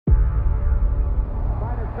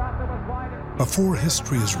Before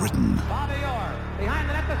history is written,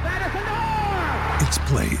 it's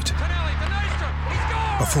played.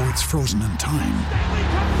 Before it's frozen in time,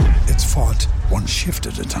 it's fought one shift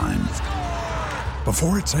at a time.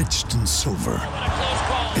 Before it's etched in silver,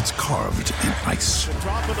 it's carved in ice.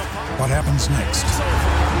 What happens next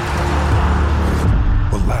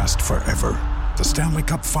will last forever. The Stanley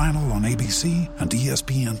Cup Final on ABC and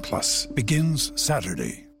ESPN Plus begins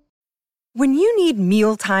Saturday. When you need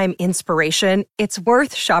mealtime inspiration, it's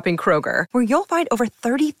worth shopping Kroger, where you'll find over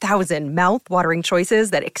 30,000 mouth-watering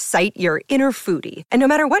choices that excite your inner foodie. And no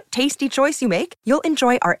matter what tasty choice you make, you'll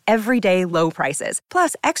enjoy our everyday low prices,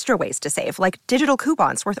 plus extra ways to save, like digital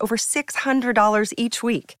coupons worth over $600 each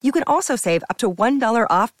week. You can also save up to $1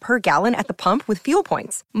 off per gallon at the pump with fuel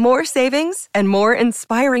points. More savings and more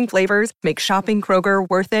inspiring flavors make shopping Kroger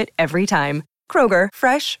worth it every time. Kroger,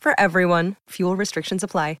 fresh for everyone. Fuel restrictions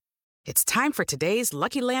apply. It's time for today's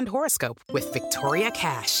Lucky Land horoscope with Victoria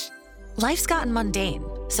Cash. Life's gotten mundane,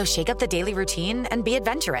 so shake up the daily routine and be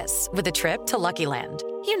adventurous with a trip to Lucky Land.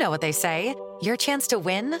 You know what they say, your chance to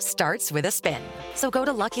win starts with a spin. So go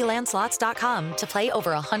to LuckyLandSlots.com to play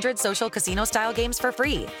over 100 social casino-style games for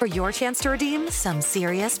free for your chance to redeem some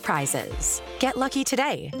serious prizes. Get lucky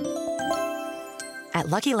today at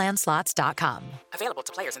LuckyLandSlots.com. Available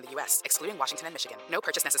to players in the U.S., excluding Washington and Michigan. No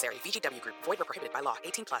purchase necessary. VGW Group. Void where prohibited by law.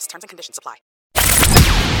 18+. Terms and conditions apply.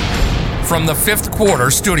 From the Fifth Quarter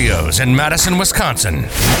Studios in Madison, Wisconsin,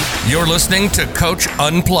 you're listening to Coach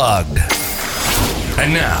Unplugged.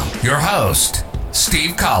 And now, your host,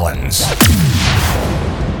 Steve Collins.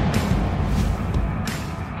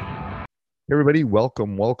 Hey everybody,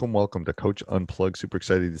 welcome to Coach Unplugged. Super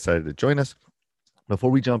excited you decided to join us.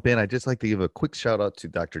 Before we jump in, I'd just like to give a quick shout out to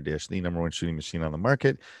Dr. Dish, the number one shooting machine on the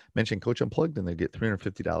market. Mention Coach Unplugged and they get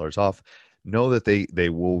 $350 off. Know that they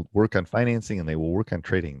will work on financing and they will work on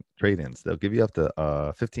trade-ins. They'll give you up to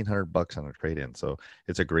 $1,500 on a trade-in. So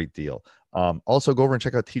it's a great deal. Also go over and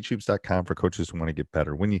check out teachhoops.com for coaches who want to get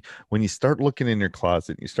better. When you start looking in your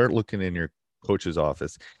closet, you start looking in your coach's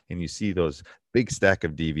office and you see those big stack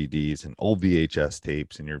of DVDs and old VHS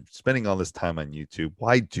tapes and you're spending all this time on YouTube,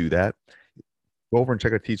 why do that? Go over and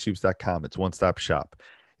check out teachhoops.com. It's one-stop shop.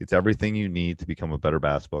 It's everything you need to become a better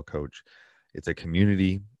basketball coach. It's a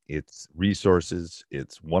community. It's resources.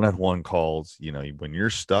 It's one-on-one calls. You know, when you're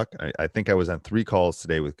stuck, I think I was on 3 calls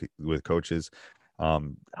today with coaches,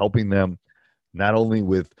 helping them not only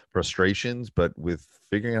with frustrations, but with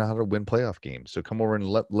figuring out how to win playoff games. So come over and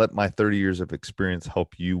let my 30 years of experience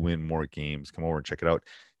help you win more games. Come over and check it out,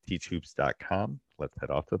 teachhoops.com. Let's head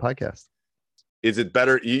off to the podcast. Is it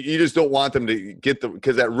better? You just don't want them to get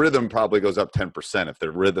because that rhythm probably goes up 10% if they're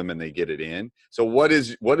rhythm and they get it in. So what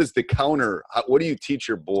is the counter? What do you teach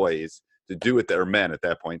your boys to do with their men at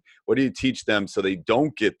that point? What do you teach them so they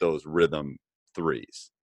don't get those rhythm threes?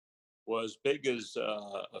 Well, as big as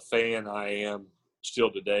a fan I am still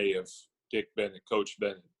today of Dick Bennett, Coach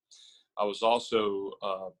Bennett, I was also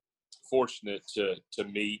fortunate to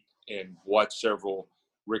meet and watch several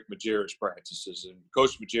Rick Majerus practices. And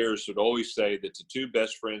Coach Majerus would always say that the 2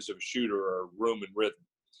 best friends of a shooter are room and rhythm.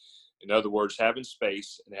 In other words, having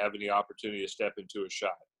space and having the opportunity to step into a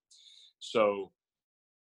shot. So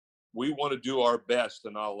we want to do our best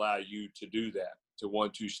to not allow you to do that, to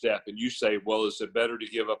 1-2 step. And you say, well, is it better to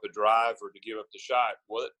give up a drive or to give up the shot?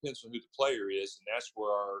 Well, it depends on who the player is. And that's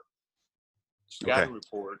where our scouting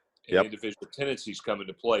report and individual tendencies come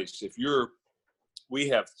into place. We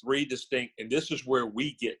have 3 distinct, and this is where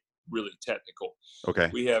we get really technical. Okay.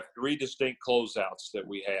 We have 3 distinct closeouts that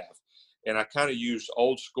we have. And I kind of use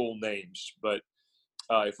old school names, but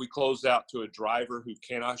if we close out to a driver who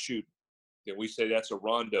cannot shoot, then we say that's a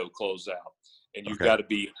rondo closeout. And you've got to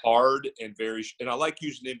be hard and very – and I like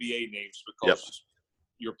using NBA names because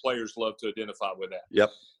your players love to identify with that.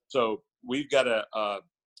 Yep. So we've got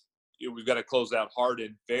to close out hard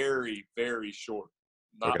and very, very short,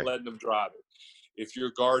 not letting them drive it. If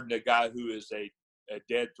you're guarding a guy who is a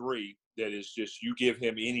dead 3, that is just you give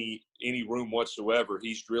him any room whatsoever,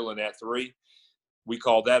 he's drilling that 3. We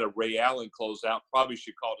call that a Ray Allen closeout. Probably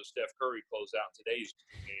should call it a Steph Curry closeout in today's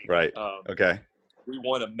game. Right. Okay. We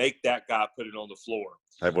want to make that guy put it on the floor.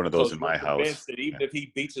 I have one of those in my house. That even if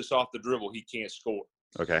he beats us off the dribble, he can't score.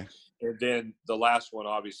 Okay. And then the last one,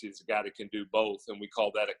 obviously, is a guy that can do both, and we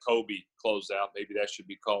call that a Kobe closeout. Maybe that should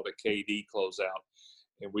be called a KD closeout.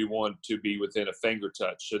 And we want to be within a finger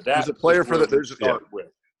touch. So that's a player for with.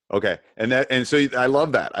 Okay. And so I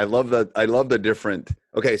love that. I love the different.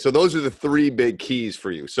 Okay. So those are the 3 big keys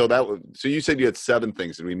for you. So you said you had 7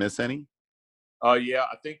 things. Did we miss any? Yeah,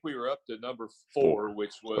 I think we were up to number 4,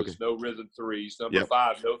 which was no rhythm threes. Number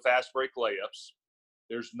 5, no fast break layups.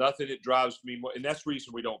 There's nothing that drives me more, and that's the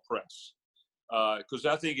reason we don't press. Because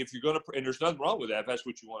I think if you're going to, and there's nothing wrong with that if that's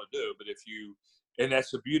what you want to do, but and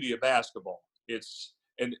that's the beauty of basketball.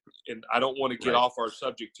 And I don't want to get off our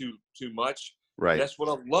subject too much. Right. That's what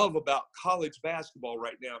I love about college basketball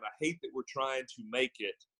right now, and I hate that we're trying to make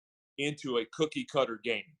it into a cookie cutter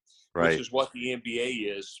game, which is what the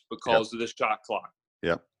NBA is because of the shot clock.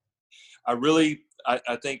 Yep.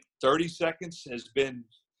 I think 30 seconds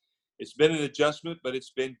it's been an adjustment, but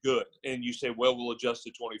it's been good. And you say, well, we'll adjust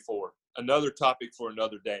to 24. Another topic for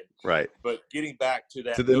another day. Right. But getting back to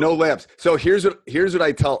that. To the no layups. So here's what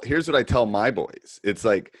I tell my boys. It's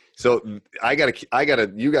like, so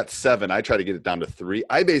you got 7. I try to get it down to 3.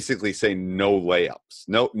 I basically say no layups,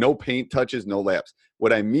 no paint touches, no layups.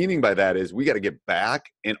 What I'm meaning by that is we got to get back,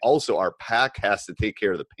 and also our pack has to take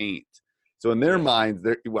care of the paint. So in their minds,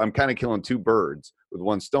 I'm kind of killing 2 birds with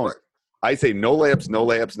one stone. Right. I say no layups, no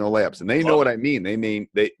layups, no layups. And they know what I mean.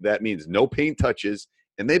 That means no paint touches,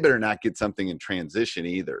 and they better not get something in transition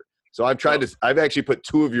either. So I've actually put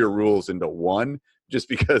 2 of your rules into one just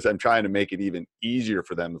because I'm trying to make it even easier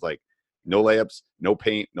for them. It's like no layups, no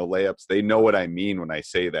paint, no layups. They know what I mean when I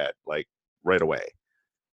say that, like right away.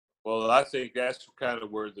 Well, I think that's kind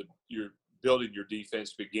of where you're building your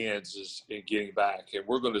defense begins is in getting back. And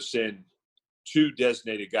we're going to send 2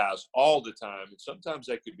 designated guys all the time, and sometimes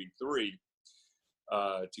that could be 3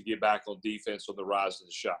 to get back on defense on the rise of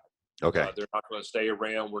the shot. Okay. They're not going to stay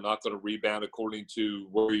around. We're not going to rebound according to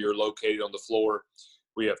where you're located on the floor.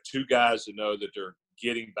 We have 2 guys that know that they're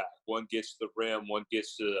getting back. One gets to the rim, one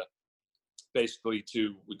gets to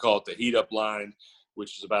we call it the heat up line,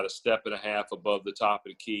 which is about a step and a half above the top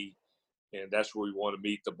of the key, and that's where we want to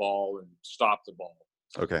meet the ball and stop the ball.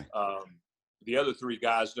 Okay. The other 3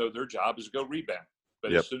 guys know their job is to go rebound.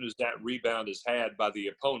 But as soon as that rebound is had by the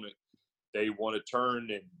opponent, they want to turn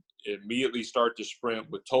and immediately start to sprint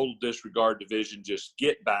with total disregard to vision. Just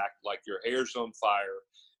get back like your hair's on fire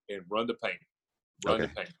and run the paint.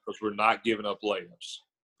 The paint because we're not giving up layups.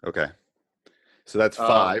 Okay. So that's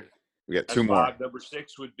 5. We got 2 more. 5. Number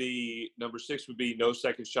 6 would be no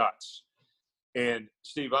second shots. And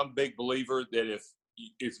Steve, I'm a big believer that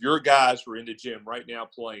if your guys were in the gym right now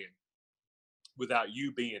playing without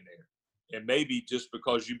you being there, and maybe just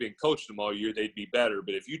because you've been coaching them all year, they'd be better.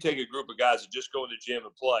 But if you take a group of guys that just go in the gym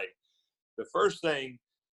and play, the first thing,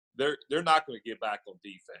 they're not going to get back on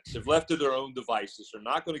defense. If left to their own devices, they're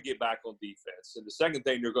not going to get back on defense. And the second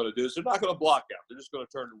thing they're going to do is they're not going to block out. They're just going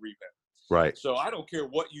to turn and rebound. Right. So I don't care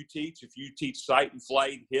what you teach. If you teach sight and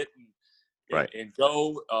flight and hit and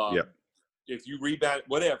go, if you rebound,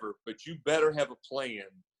 whatever, but you better have a plan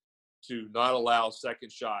to not allow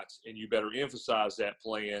second shots, and you better emphasize that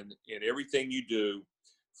plan in everything you do,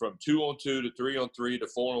 from 2-on-2 to 3-on-3 to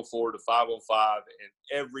 4-on-4 to 5-on-5, and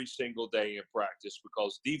every single day in practice,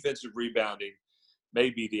 because defensive rebounding may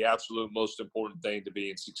be the absolute most important thing to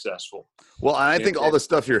being successful. Well, I think all the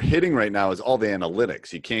stuff you're hitting right now is all the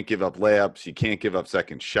analytics. You can't give up layups. You can't give up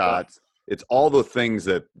second shots. Right. It's all the things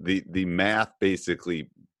that the math basically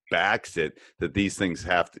backs it, that these things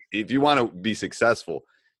have to – if you want to be successful,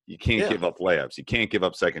 you can't give up layups. You can't give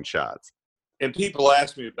up second shots. And people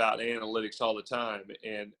ask me about analytics all the time.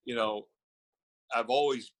 And, you know,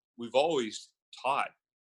 we've always taught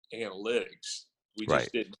analytics. We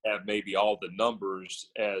just didn't have maybe all the numbers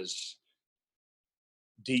as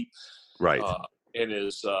deep. Right. And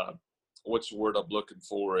as, what's the word I'm looking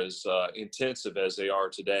for, as intensive as they are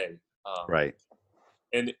today. Right.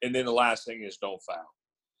 And then the last thing is don't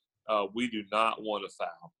foul. We do not want to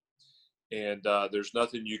foul. And there's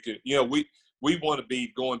nothing you can, you know, we want to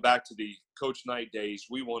be, going back to the Coach Knight days,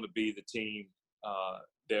 we want to be the team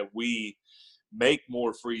that we make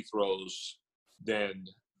more free throws than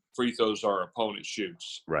free throws our opponent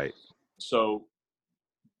shoots. Right. So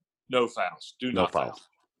no fouls. No fouls.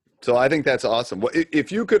 So I think that's awesome. Well,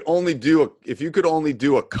 if you could only do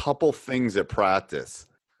a couple things at practice,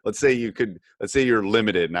 let's say you're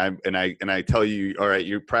limited, and I tell you, all right,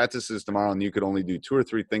 your practice is tomorrow, and you could only do 2 or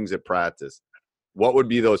 3 things at practice. What would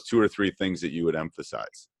be those 2 or 3 things that you would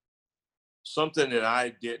emphasize? Something that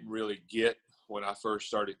I didn't really get when I first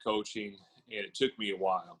started coaching, and it took me a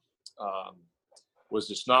while, was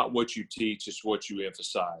it's not what you teach, it's what you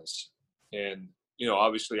emphasize. And, you know,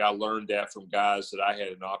 obviously I learned that from guys that I had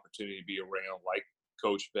an opportunity to be around, like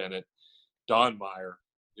Coach Bennett, Don Meyer,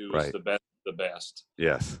 who was the best of the best.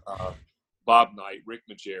 Yes. Bob Knight, Rick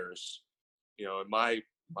Majerus, you know, and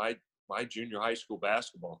my junior high school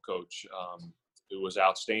basketball coach, who was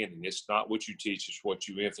outstanding. It's not what you teach, it's what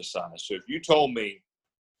you emphasize. So if you told me,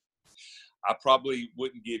 I probably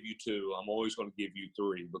wouldn't give you 2. I'm always going to give you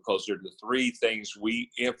 3, because they're the 3 things we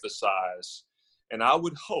emphasize And I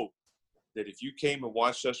would hope that if you came and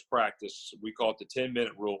watched us practice, we call it the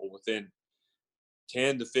 10-minute rule, within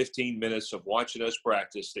 10 to 15 minutes of watching us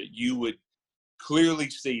practice, that you would clearly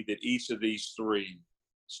see that each of these three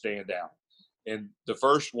stand out. And the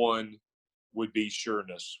first one would be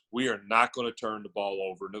sureness. We are not going to turn the ball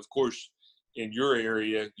over. And, of course, in your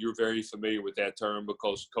area, you're very familiar with that term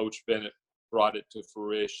because Coach Bennett brought it to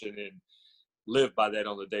fruition and lived by that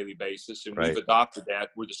on a daily basis. And we've adopted that.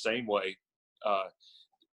 We're the same way.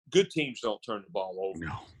 Good teams don't turn the ball over.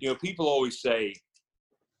 No. You know, people always say,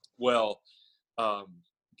 well,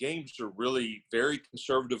 games are really very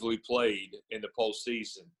conservatively played in the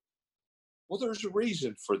postseason. Well, there's a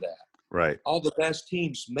reason for that. Right. All the best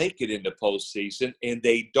teams make it in the postseason, and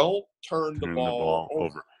they don't turn the ball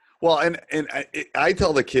over. Well, and I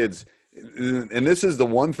tell the kids, and this is the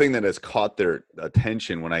one thing that has caught their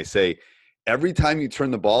attention when I say, every time you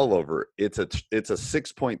turn the ball over, it's a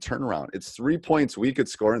 6-point turnaround. It's 3 points we could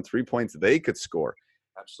score and 3 points they could score.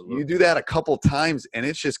 Absolutely. You do that a couple times, and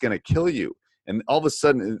it's just going to kill you. And all of a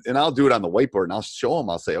sudden, and I'll do it on the whiteboard, and I'll show them.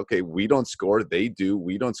 I'll say, okay, we don't score. They do.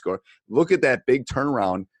 We don't score. Look at that big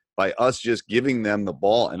turnaround by us just giving them the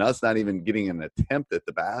ball and us not even getting an attempt at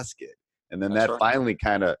the basket. And then that finally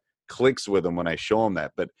kind of clicks with them when I show them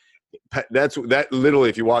that. But that literally,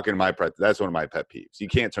 if you walk into my practice, that's one of my pet peeves. You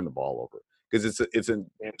can't turn the ball over because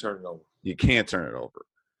can't turn it over. You can't turn it over.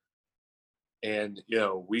 And, you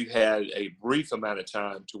know, we've had a brief amount of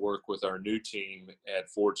time to work with our new team at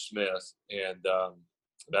Fort Smith. And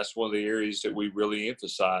that's one of the areas that we really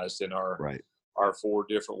emphasized in our 4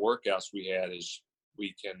 different workouts we had is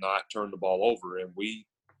we cannot turn the ball over. And we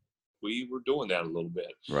were doing that a little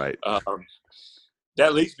bit. Right.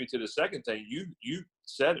 That leads me to the second thing. You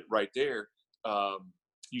said it right there.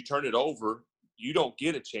 You turn it over, you don't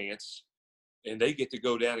get a chance, and they get to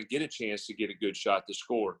go down and get a chance to get a good shot to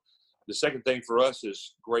score. The second thing for us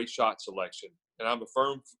is great shot selection. And I'm a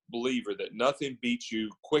firm believer that nothing beats you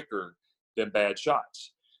quicker than bad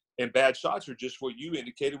shots. And bad shots are just what you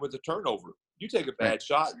indicated with the turnover. You take a bad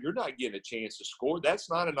shot, you're not getting a chance to score. That's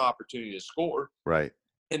not an opportunity to score. Right.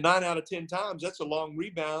 And 9 out of 10 times, that's a long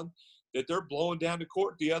rebound that they're blowing down the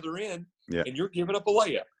court the other end, and you're giving up a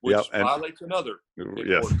layup, which violates another.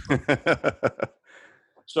 Yes.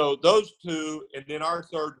 So those two, and then our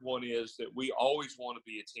third one is that we always want to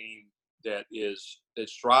be a team that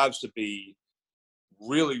strives to be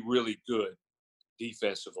really, really good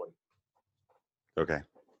defensively. Okay.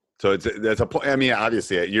 So that's a point. I mean,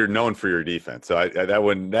 obviously, you're known for your defense, so that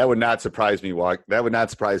would not surprise me. That would not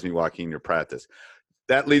surprise me walking your practice.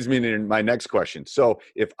 That leads me to my next question. So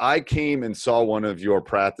if I came and saw one of your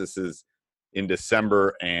practices in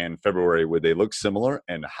December and February, would they look similar?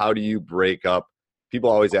 And how do you break up? People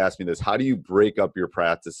always ask me this. How do you break up your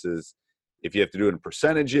practices? If you have to do it in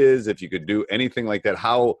percentages, if you could do anything like that,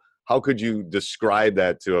 how could you describe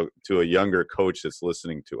that to a younger coach that's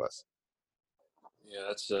listening to us?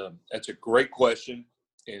 Yeah, that's a great question,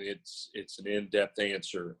 and it's an in-depth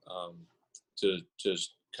answer to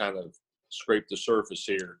kind of scrape the surface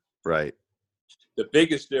here. Right. The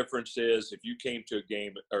biggest difference is if you came to a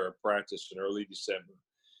game or a practice in early December,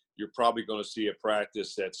 you're probably going to see a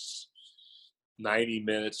practice that's 90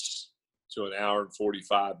 minutes to an hour and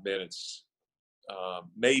 45 minutes,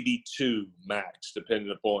 maybe 2 max,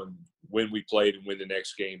 depending upon when we played and when the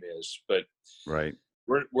next game is. But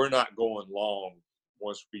we're not going long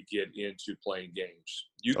once we get into playing games.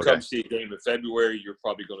 You come see a game in February, you're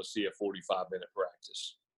probably going to see a 45-minute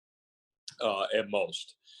practice at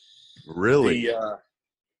most. Really? I'm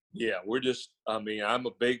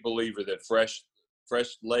a big believer that fresh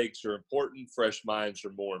legs are important, fresh minds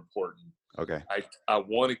are more important. Okay. I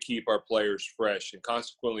want to keep our players fresh, and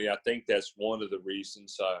consequently, I think that's one of the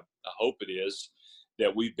reasons, I hope it is,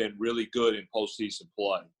 that we've been really good in postseason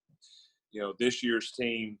play. You know, this year's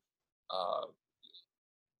team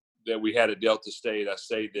that we had at Delta State, I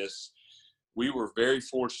say this, we were very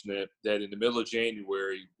fortunate that in the middle of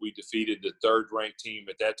January, we defeated the 3rd-ranked team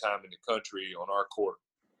at that time in the country on our court.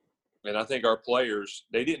 And I think our players,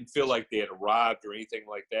 they didn't feel like they had arrived or anything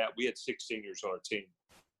like that. We had 6 seniors on our team.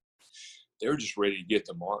 They were just ready to get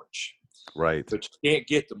to March. Right. But you can't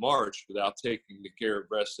get to March without taking care of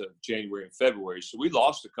the rest of January and February. So we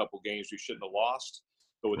lost a couple games we shouldn't have lost.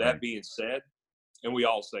 But with that being said, and we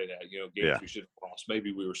all say that, games we should have lost.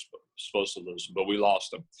 Maybe we were supposed to lose them, but we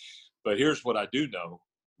lost them. But here's what I do know.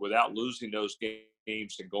 Without losing those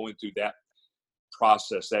games and going through that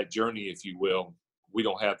process, that journey, if you will, we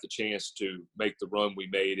don't have the chance to make the run we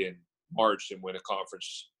made in March and win a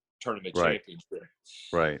conference tournament championship.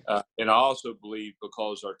 Right. And I also believe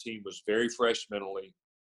because our team was very fresh mentally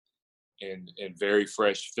and very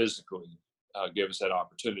fresh physically, give us that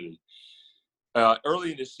opportunity.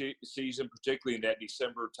 Early in the season, particularly in that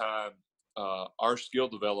December time, our skill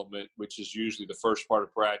development, which is usually the first part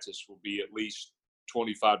of practice, will be at least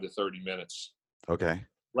 25 to 30 minutes. Okay.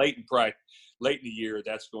 Late in the year,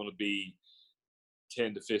 that's going to be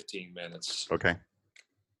 10 to 15 minutes. Okay.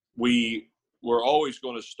 We're always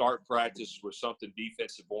going to start practice with something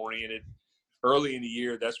defensive oriented. Early in the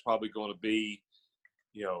year, that's probably going to be,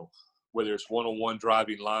 whether it's one-on-one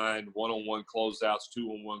driving line, one-on-one closeouts,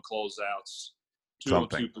 two-on-one closeouts,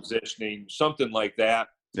 two-on-two positioning, something like that.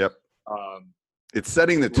 Yep. It's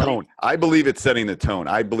setting the tone. I believe it's setting the tone.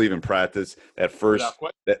 I believe in practice at first,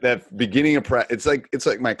 that beginning of practice. It's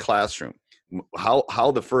like my classroom.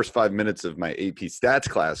 How the first 5 minutes of my AP stats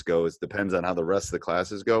class goes depends on how the rest of the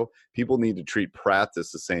classes go. People need to treat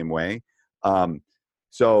practice the same way.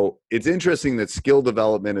 So it's interesting that skill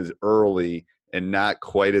development is early and not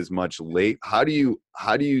quite as much late. How do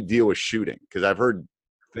you deal with shooting? Because I've heard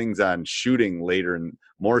things on shooting later and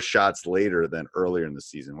more shots later than earlier in the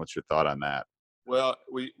season. What's your thought on that? Well,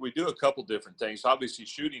 we do a couple different things. Obviously,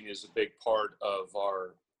 shooting is a big part of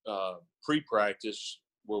our pre-practice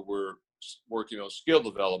where we're working on skill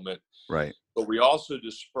development. Right. But we also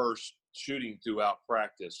disperse shooting throughout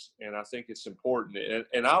practice, and I think it's important.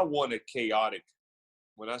 And I want a chaotic.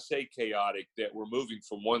 When I say chaotic, that we're moving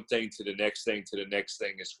from one thing to the next thing to the next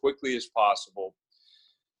thing as quickly as possible,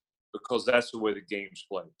 because that's the way the game's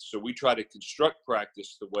played. So we try to construct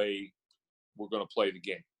practice the way we're going to play the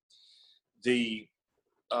game.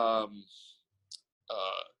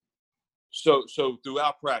 So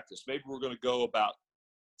throughout practice, maybe we're going to go about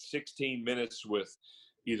 16 minutes with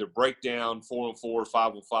either breakdown, 4-on-4,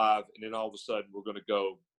 5-on-5, and then all of a sudden we're going to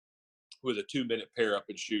go with a 2-minute pair up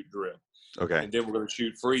and shoot drill. Okay. And then we're going to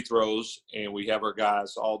shoot free throws, and we have our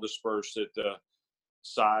guys all dispersed at the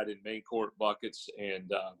side and main court buckets,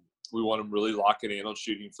 and we want them really locking in on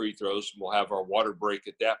shooting free throws. And we'll have our water break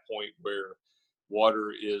at that point where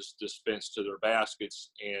water is dispensed to their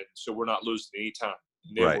baskets, and so we're not losing any time.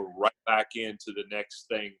 And then we're right back into the next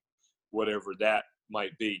thing, whatever that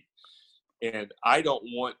might be. And I'm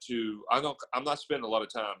not spending a lot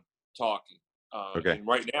of time talking. Okay. And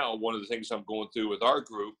right now, one of the things I'm going through with our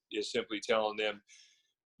group is simply telling them,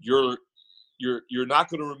 you're not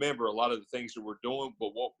going to remember a lot of the things that we're doing,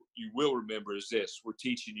 but what you will remember is this: we're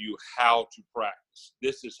teaching you how to practice.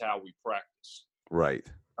 This is how we practice. Right.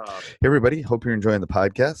 Hey everybody, hope you're enjoying the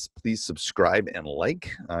podcast. Please subscribe and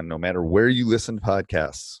like no matter where you listen to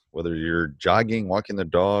podcasts, whether you're jogging, walking the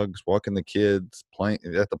dogs, walking the kids, playing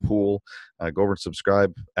at the pool. Go over and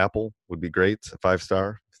subscribe. Apple would be great, a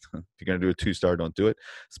 5-star. If you're going to do a 2-star, don't do it.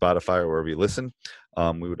 Spotify or wherever you listen.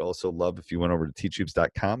 We would also love if you went over to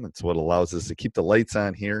teachhoops.com. It's what allows us to keep the lights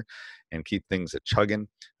on here and keep things at chugging.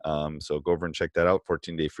 So go over and check that out.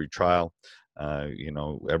 14-day free trial.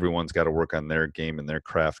 Everyone's got to work on their game and their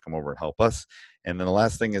craft. Come over and help us. And then the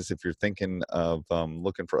last thing is, if you're thinking of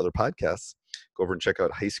looking for other podcasts, go over and check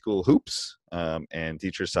out High School Hoops and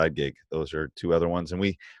Teacher Side Gig. Those are 2 other ones, and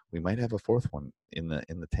we might have a 4th one in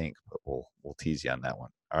the tank, but we'll tease you on that one.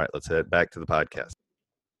 All right, let's head back to the podcast.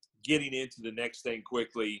 Getting into the next thing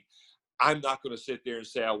quickly, I'm not going to sit there and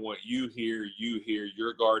say I want you here,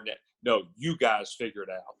 you're guarding it. No, you guys figure it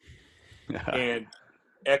out. And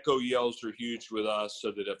echo yells are huge with us,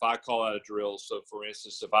 so that if I call out a drill, so for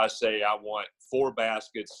instance, if I say I want 4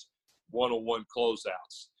 baskets, one-on-one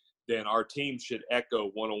closeouts, then our team should echo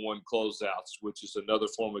one-on-one closeouts, which is another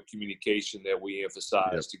form of communication that we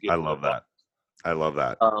emphasize to get. I love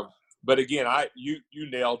that. But again, you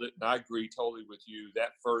nailed it, and I agree totally with you.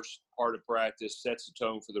 That first part of practice sets the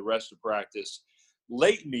tone for the rest of practice.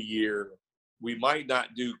 Late in the year, we might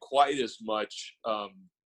not do quite as much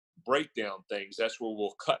breakdown things. That's where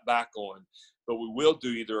we'll cut back on. But we will do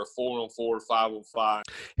either a 4-on-4, 5-on-5.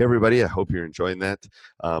 Hey, everybody. I hope you're enjoying that.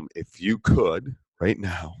 If you could, right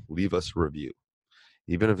now, leave us a review.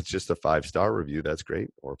 Even if it's just a 5-star review, that's great.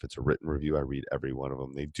 Or if it's a written review, I read every one of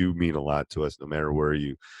them. They do mean a lot to us, no matter where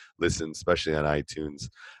you listen, especially on iTunes.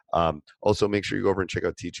 Also, make sure you go over and check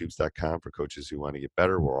out teachhoops.com for coaches who want to get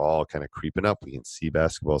better. We're all kind of creeping up. We can see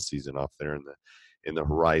basketball season off there in the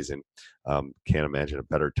horizon. Can't imagine a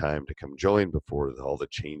better time to come join before all the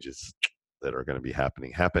changes that are going to be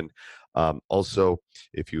happen. Also,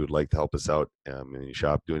 if you would like to help us out and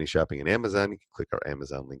do any shopping in Amazon, you can click our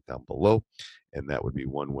Amazon link down below, and that would be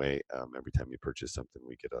one way. Every time you purchase something,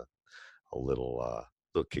 we get a little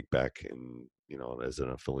kickback and as an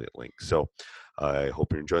affiliate link. So I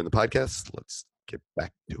hope you're enjoying the podcast. Let's get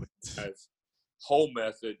back to it. Whole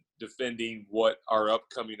method defending what our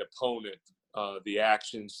upcoming opponent, the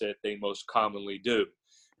actions that they most commonly do.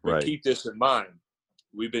 But Right. keep this in mind.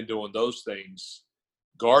 we've been doing those things,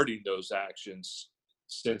 guarding those actions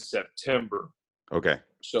since September. Okay.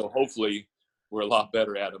 So hopefully we're a lot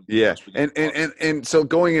better at them. Yeah. And so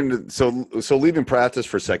going into, so leaving practice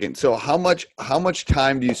for a second. So how much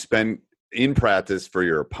time do you spend in practice for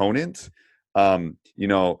your opponent? You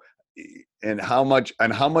know, and how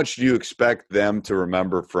much do you expect them to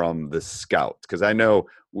remember from the scout? Because I know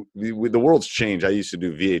the world's changed. I used to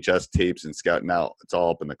do VHS tapes and scout. Now it's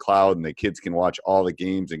all up in the cloud, and the kids can watch all the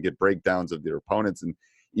games and get breakdowns of their opponents, and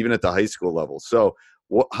even at the high school level. So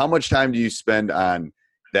how much time do you spend on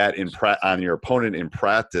that on your opponent in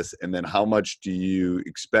practice, and then how much do you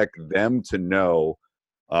expect them to know?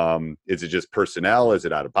 Is it just personnel? Is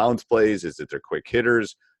it out of bounds plays? Is it their quick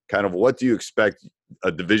hitters? Kind of what do you expect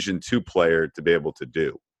a Division II player to be able to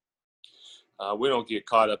do? We don't get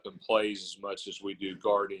caught up in plays as much as we do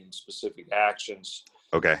guarding specific actions.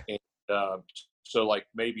 Okay. And, so like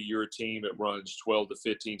maybe you're a team that runs 12 to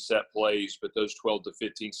 15 set plays, but those 12 to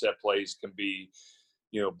 15 set plays can be,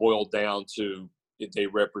 you know, boiled down to if they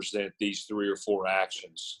represent these 3 or 4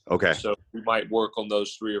 actions. Okay. So we might work on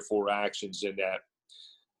those 3 or 4 actions in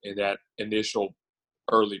that initial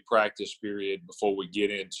early practice period before we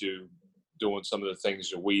get into doing some of the things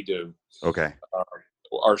that we do. Okay.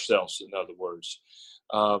 Ourselves, in other words.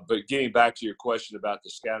 But getting back to your question about the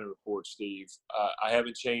scouting report, Steve, I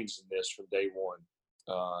haven't changed in this from day one,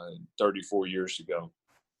 34 years ago.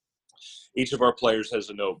 Each of our players has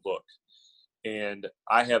a notebook, and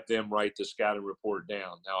I have them write the scouting report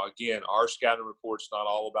down. Now, again, our scouting report's not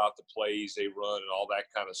all about the plays they run and all that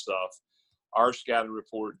kind of stuff. Our scouting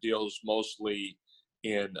report deals mostly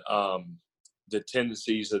in the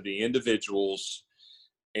tendencies of the individuals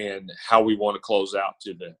and how we want to close out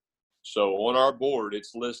to them. So on our board,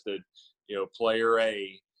 it's listed, you know, player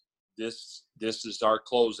A, this is our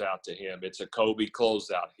closeout to him. It's a Kobe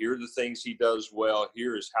closeout. Here are the things he does well.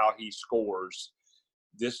 Here is how he scores.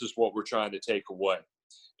 This is what we're trying to take away.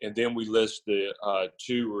 And then we list the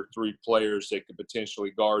 2 or 3 players that could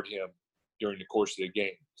potentially guard him during the course of the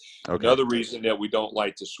game. Okay. Another reason that we don't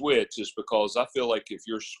like to switch is because I feel like if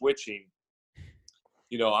you're switching,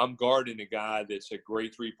 you know, I'm guarding a guy that's a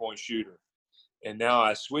great 3-point shooter, and now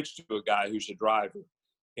I switch to a guy who's a driver.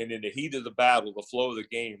 And in the heat of the battle, the flow of the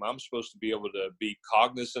game, I'm supposed to be able to be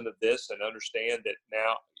cognizant of this and understand that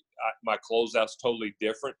now my closeout's totally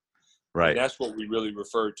different. Right. And that's what we really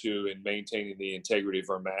refer to in maintaining the integrity of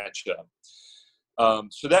our matchup.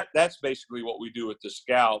 So that's basically what we do with the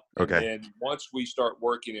scout. Okay. And once we start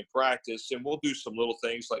working in practice, and we'll do some little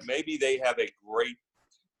things like maybe they have a great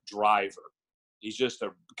driver. He's just a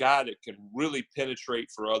guy that can really penetrate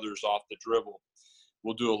for others off the dribble.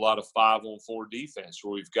 We'll do a lot of 5-on-4 defense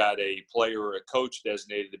where we've got a player or a coach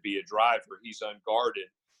designated to be a driver. He's unguarded,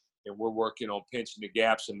 and we're working on pinching the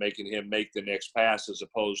gaps and making him make the next pass as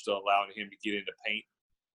opposed to allowing him to get into paint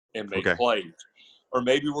and make plays. Or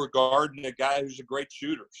maybe we're guarding a guy who's a great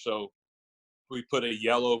shooter. So we put a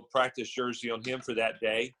yellow practice jersey on him for that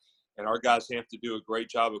day, and our guys have to do a great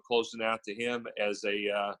job of closing out to him as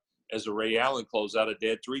a Ray Allen closeout, a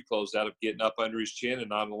dead 3 closeout, of getting up under his chin and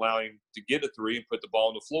not allowing him to get a 3 and put the ball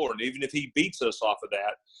on the floor. And even if he beats us off of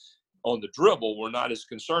that on the dribble, we're not as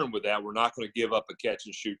concerned with that. We're not going to give up a catch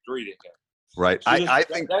and shoot 3 to him. Right. So I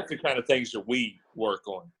think that's the kind of things that we work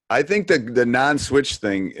on. I think the non-switch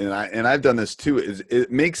thing, and I've done this too, is it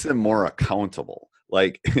makes them more accountable.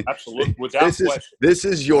 Like, absolutely, without question. This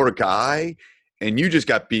is your guy, and you just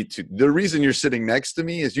got beat. The reason you're sitting next to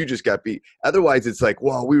me is you just got beat. Otherwise, it's like,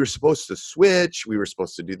 well, we were supposed to switch. We were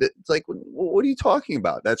supposed to do that. It's like, what are you talking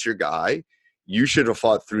about? That's your guy. You should have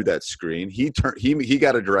fought through that screen. He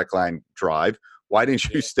got a direct line drive. Why didn't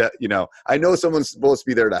you step? You know, I know someone's supposed to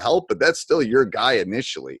be there to help, but that's still your guy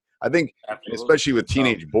initially. I think, especially with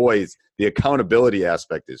teenage boys, the accountability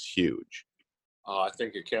aspect is huge. I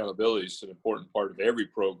think accountability is an important part of every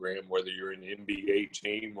program, whether you're in an NBA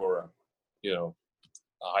team or a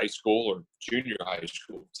high school or junior high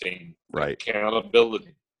school team. Right.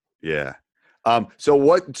 Accountability. Yeah. So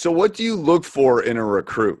what do you look for in a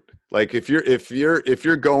recruit? Like if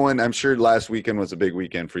you're going, I'm sure last weekend was a big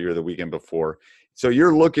weekend for you, or the weekend before. So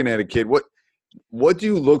you're looking at a kid. What do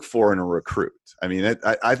you look for in a recruit? I mean,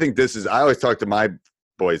 I think this is. I always talk to my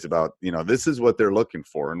boys about, this is what they're looking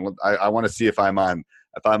for, and I want to see if I'm on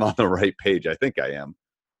the right page. I think I am.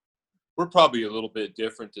 We're probably a little bit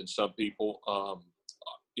different than some people.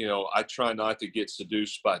 I try not to get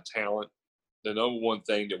seduced by talent. The number one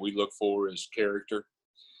thing that we look for is character,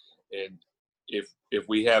 and if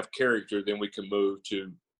we have character, then we can move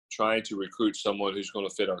to trying to recruit someone who's going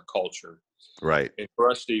to fit our culture. Right. And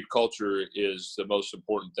for us, Steve, culture is the most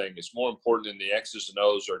important thing. It's more important than the X's and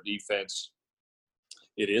O's or defense.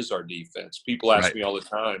 it is our defense. People ask Right. me all the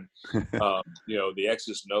time, the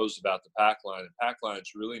X's and O's about the pack line. And pack line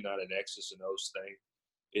is really not an X's and O's thing.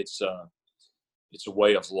 It's a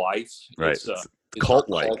way of life. Right. It's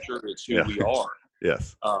cult-like. our culture. It's who we are.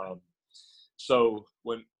 Yes. So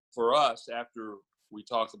for us, after we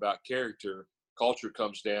talk about character, culture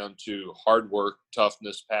comes down to hard work,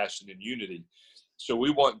 toughness, passion, and unity. So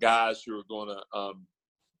we want guys who are going to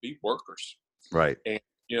be workers. Right. And,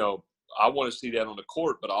 I want to see that on the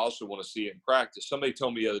court, but I also want to see it in practice. Somebody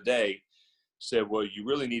told me the other day, said, well, you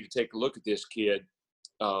really need to take a look at this kid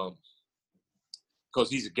because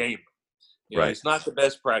he's a gamer. Right. He's not the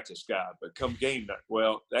best practice guy, but come game night,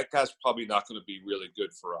 well, that guy's probably not going to be really good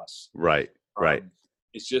for us. Right. Right.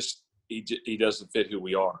 It's just he doesn't fit who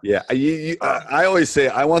we are. Yeah. I always say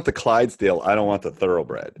I want the Clydesdale. I don't want the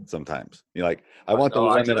thoroughbred sometimes. I want the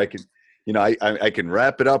one that I can – I can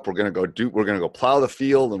wrap it up. We're going to go plow the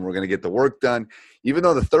field and we're going to get the work done. Even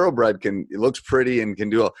though the thoroughbred it looks pretty and can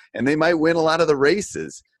do and they might win a lot of the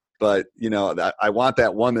races, but I want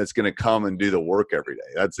that one that's going to come and do the work every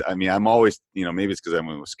day. I'm always, maybe it's because I'm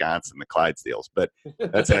in Wisconsin, the Clydesdales, but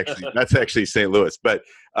that's actually St. Louis. But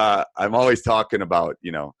I'm always talking about,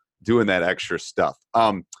 doing that extra stuff.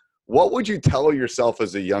 What would you tell yourself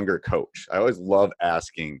as a younger coach? I always love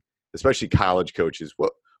asking, especially college coaches,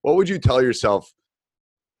 what would you tell yourself?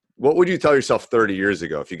 What would you tell yourself 30 years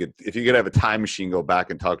ago if you could have a time machine, go back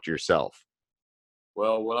and talk to yourself?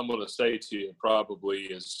 Well, what I'm going to say to you probably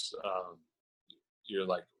is, you're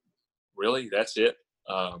like, really? That's it?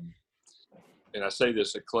 And I say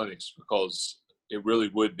this at clinics because it really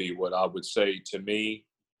would be what I would say to me.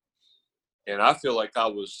 And I feel like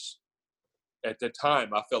at the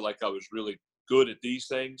time, I felt like I was really good at these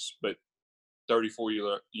things, but 34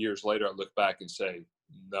 years later, I look back and say,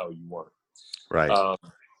 no, you weren't. Right.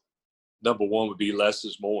 Number one would be less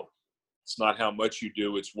is more. It's not how much you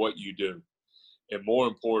do, it's what you do. And more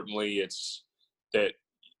importantly, it's that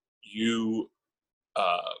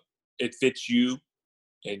it fits you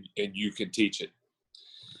and you can teach it.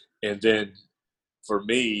 And then for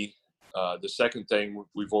me, the second thing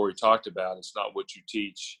we've already talked about, it's not what you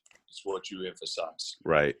teach, it's what you emphasize.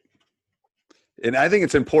 Right. And I think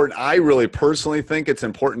it's important. I really personally think it's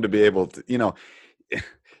important to be able to,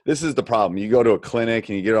 this is the problem. You go to a clinic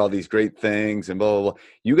and you get all these great things and blah, blah, blah.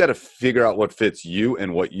 You got to figure out what fits you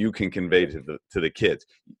and what you can convey to the kids.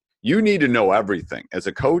 You need to know everything. As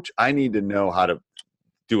a coach, I need to know how to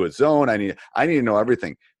do a zone. I need to know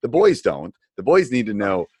everything. The boys don't. The boys need to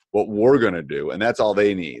know what we're going to do, and that's all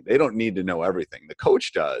they need. They don't need to know everything. The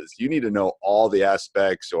coach does. You need to know all the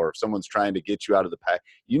aspects, or if someone's trying to get you out of the pack,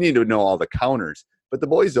 you need to know all the counters. But the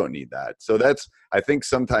boys don't need that. So I think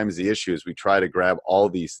sometimes the issue is we try to grab all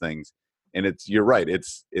these things, and you're right.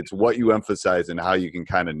 It's what you emphasize and how you can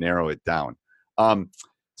kind of narrow it down.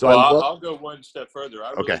 So I'll go one step further.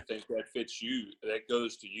 I really okay. think that fits you. That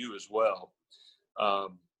goes to you as well.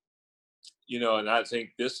 And I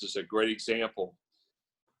think this is a great example.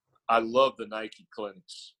 I love the Nike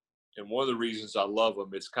clinics, and one of the reasons I love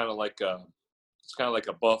them, it's kind of like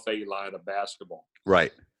a buffet line of basketball.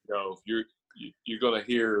 Right. You're going to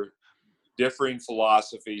hear differing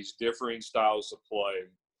philosophies, differing styles of play,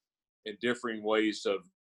 and differing ways of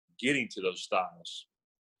getting to those styles.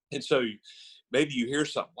 And so maybe you hear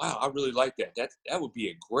something, wow, I really like that. That would be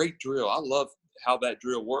a great drill. I love how that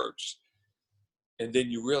drill works. And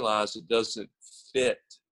then you realize it doesn't fit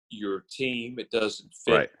your team. It doesn't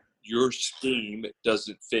fit your scheme. It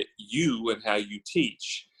doesn't fit you and how you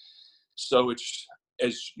teach. So it's,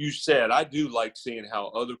 as you said, I do like seeing how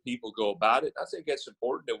other people go about it. I think it's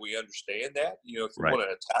important that we understand that. If we want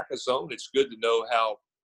to attack a zone, it's good to know how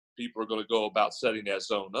people are going to go about setting that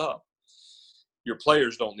zone up. Your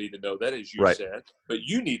players don't need to know that, as you said, but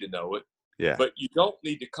you need to know it. Yeah. But you don't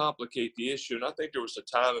need to complicate the issue. And I think there was a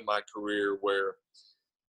time in my career where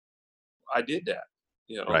I did that.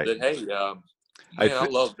 That, hey, I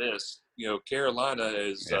love this. Carolina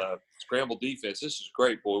is scramble defense. This is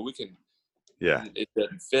great, boy. We can. Yeah. It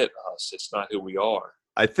doesn't fit us. It's not who we are.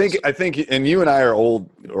 I think, and you and I are old,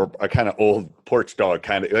 or a kind of old porch dog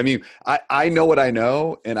kind of. I mean, I know what I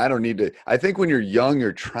know, and I don't need to. I think when you're young,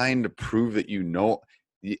 you're trying to prove that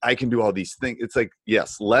I can do all these things. It's like,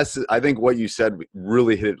 yes, less. I think what you said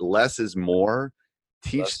really hit it. Less is more.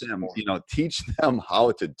 Teach them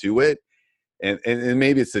how to do it. And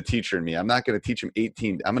maybe it's the teacher in me. I'm not going to teach them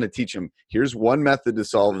 18. I'm going to teach them, here's one method to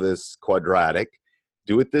solve this quadratic.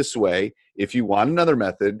 Do it this way. If you want another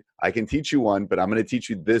method, I can teach you one, but I'm going to teach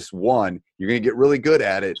you this one. You're going to get really good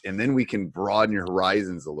at it, and then we can broaden your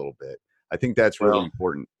horizons a little bit. I think that's really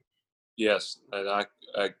important. Yes, and I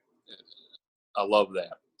love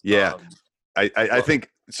that. Yeah. I think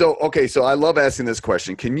so. Okay, so I love asking this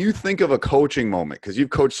question. Can you think of a coaching moment, because you've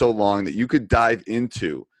coached so long, that you could dive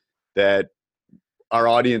into that our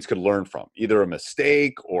audience could learn from, either a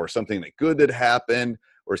mistake or something good that happened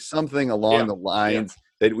or something along the lines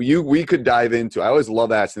that we could dive into? I always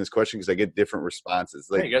love asking this question because I get different responses.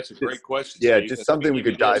 I think that's a great question. Yeah, Steve. just something we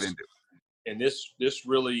could dive into. And this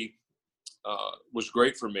really was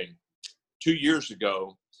great for me. 2 years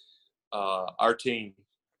ago, our team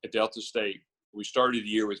at Delta State, we started the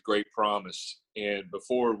year with great promise. And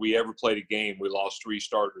before we ever played a game, we lost 3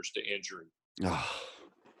 starters to injury.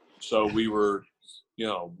 So we were,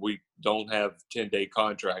 we don't have 10-day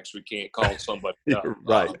contracts. We can't call somebody up.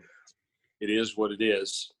 Right. It is what it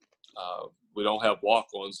is. We don't have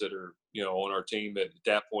walk-ons that are, on our team that at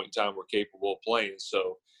that point in time were capable of playing.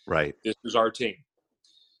 So right, this is our team.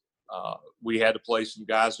 We had to play some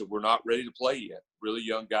guys that were not ready to play yet, really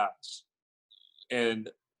young guys. And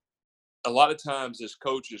a lot of times as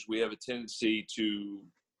coaches, we have a tendency to,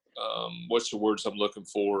 what's the words I'm looking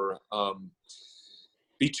for?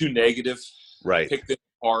 Be too negative. Right. Pick them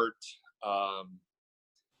apart.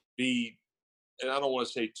 And I don't want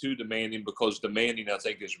to say too demanding, because demanding, I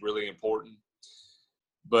think, is really important.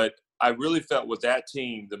 But I really felt with that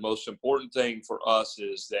team, the most important thing for us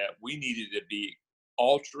is that we needed to be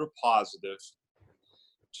ultra positive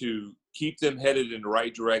to keep them headed in the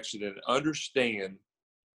right direction and understand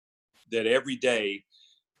that every day,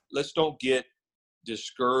 let's don't get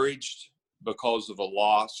discouraged because of a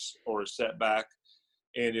loss or a setback.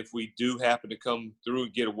 And if we do happen to come through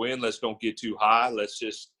and get a win, let's don't get too high. Let's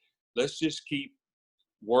just keep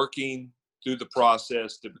working through the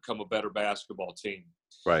process to become a better basketball team.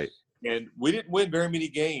 Right. And we didn't win very many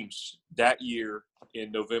games that year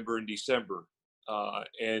in November and December.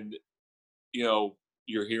 And,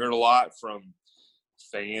 you're hearing a lot from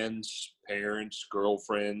fans, parents,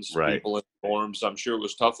 girlfriends, people in dorms. I'm sure it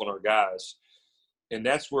was tough on our guys. And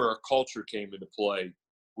that's where our culture came into play.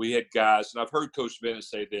 We had guys, and I've heard Coach Bennett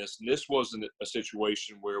say this, and this wasn't a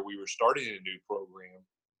situation where we were starting a new program,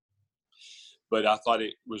 but I thought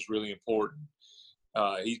it was really important.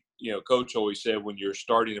 Coach always said, when you're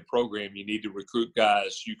starting a program, you need to recruit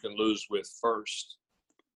guys you can lose with first.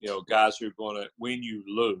 Guys who are going to, when you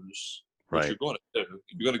lose, which you're going to do,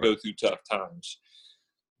 you're going to go through tough times,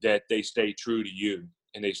 that they stay true to you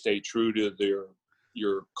and they stay true to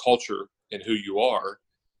your culture and who you are,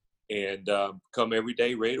 and come every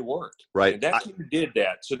day ready to work. Right. And that team did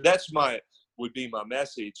that. So would be my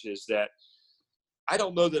message, is that I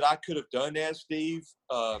don't know that I could have done that, Steve.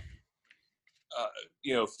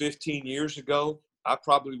 15 years ago, I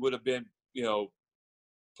probably would have been,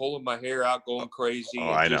 pulling my hair out, going crazy,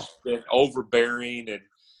 been overbearing and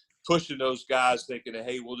pushing those guys, thinking,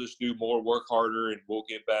 hey, we'll just do more, work harder, and we'll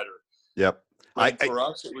get better. Yep. For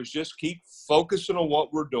us, it was just keep focusing on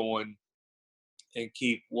what we're doing and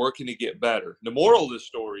keep working to get better. The moral of the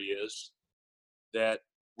story is that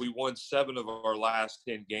we won 7 of our last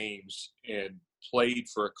 10 games and played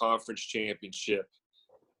for a conference championship,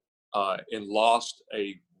 and lost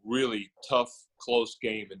a really tough, close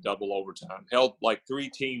game in double overtime. Held like 3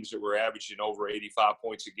 teams that were averaging over 85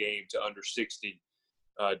 points a game to under 60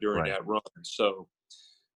 during that run. So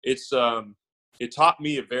it taught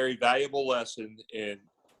me a very valuable lesson, and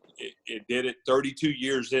it did it 32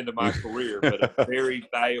 years into my career, but a very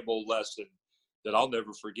valuable lesson that I'll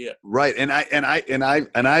never forget. Right. And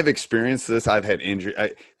I've experienced this. I've had injury.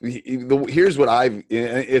 Here's what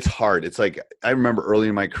it's hard. It's like, I remember early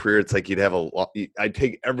in my career, it's like I'd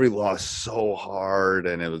take every loss so hard,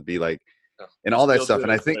 and it would be like, and all that stuff.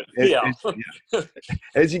 And I think,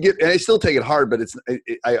 as you get, and I still take it hard, but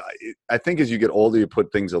I think as you get older, you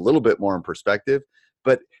put things a little bit more in perspective.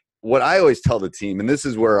 But what I always tell the team, and this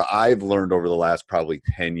is where I've learned over the last probably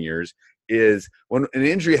 10 years, is when an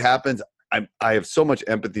injury happens, I have so much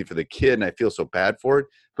empathy for the kid, and I feel so bad for it.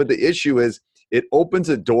 But the issue is, it opens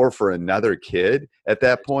a door for another kid at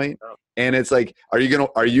that point. And it's like, are you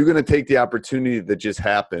gonna take the opportunity that just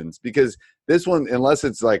happens? Because this one, unless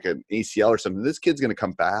it's like an ACL or something, this kid's gonna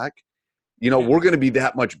come back. We're gonna be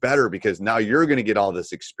that much better because now you're gonna get all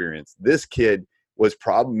this experience. This kid was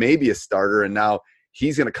maybe a starter, and now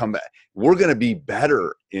he's gonna come back. We're gonna be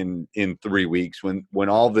better in 3 weeks when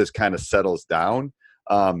all this kind of settles down.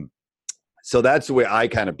 So that's the way I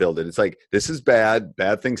kind of build it. It's like, this is bad.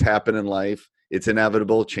 Bad things happen in life. It's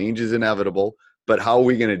inevitable. Change is inevitable. But how are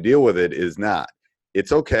we going to deal with it is not.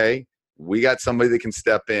 It's okay. We got somebody that can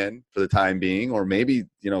step in for the time being, or maybe,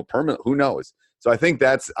 permanent. Who knows? So I think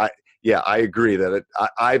I agree that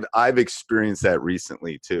I've experienced that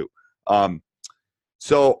recently too.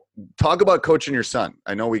 So talk about coaching your son.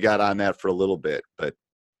 I know we got on that for a little bit, but.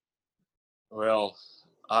 Well,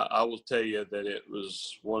 I will tell you that it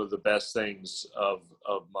was one of the best things of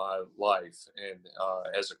my life. And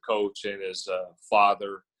as a coach and as a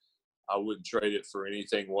father, I wouldn't trade it for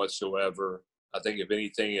anything whatsoever. I think if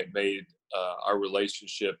anything, it made our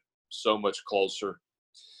relationship so much closer.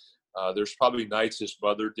 There's probably nights his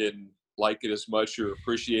mother didn't like it as much or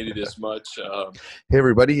appreciate it as much. Hey,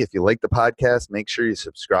 everybody, if you like the podcast, make sure you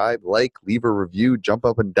subscribe, like, leave a review, jump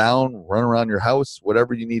up and down, run around your house,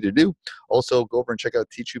 whatever you need to do. Also, go over and check out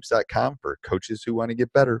teachhoops.com for coaches who want to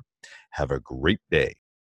get better. Have a great day.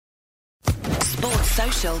 Sports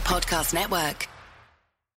Social Podcast Network.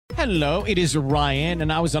 Hello, it is Ryan,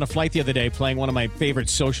 and I was on a flight the other day playing one of my favorite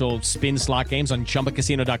social spin slot games on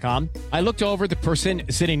ChumbaCasino.com. I looked over at the person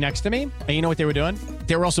sitting next to me, and you know what they were doing?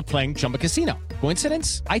 They were also playing Chumba Casino.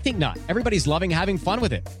 Coincidence? I think not. Everybody's loving having fun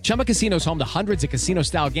with it. Chumba Casino is home to hundreds of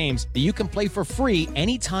casino-style games that you can play for free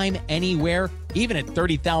anytime, anywhere, even at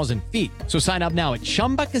 30,000 feet. So sign up now at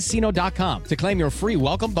ChumbaCasino.com to claim your free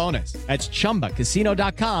welcome bonus. That's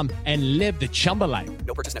ChumbaCasino.com and live the Chumba life.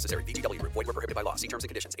 No purchase necessary. VGW Group. Void where prohibited by law. See terms and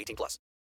conditions. 18+.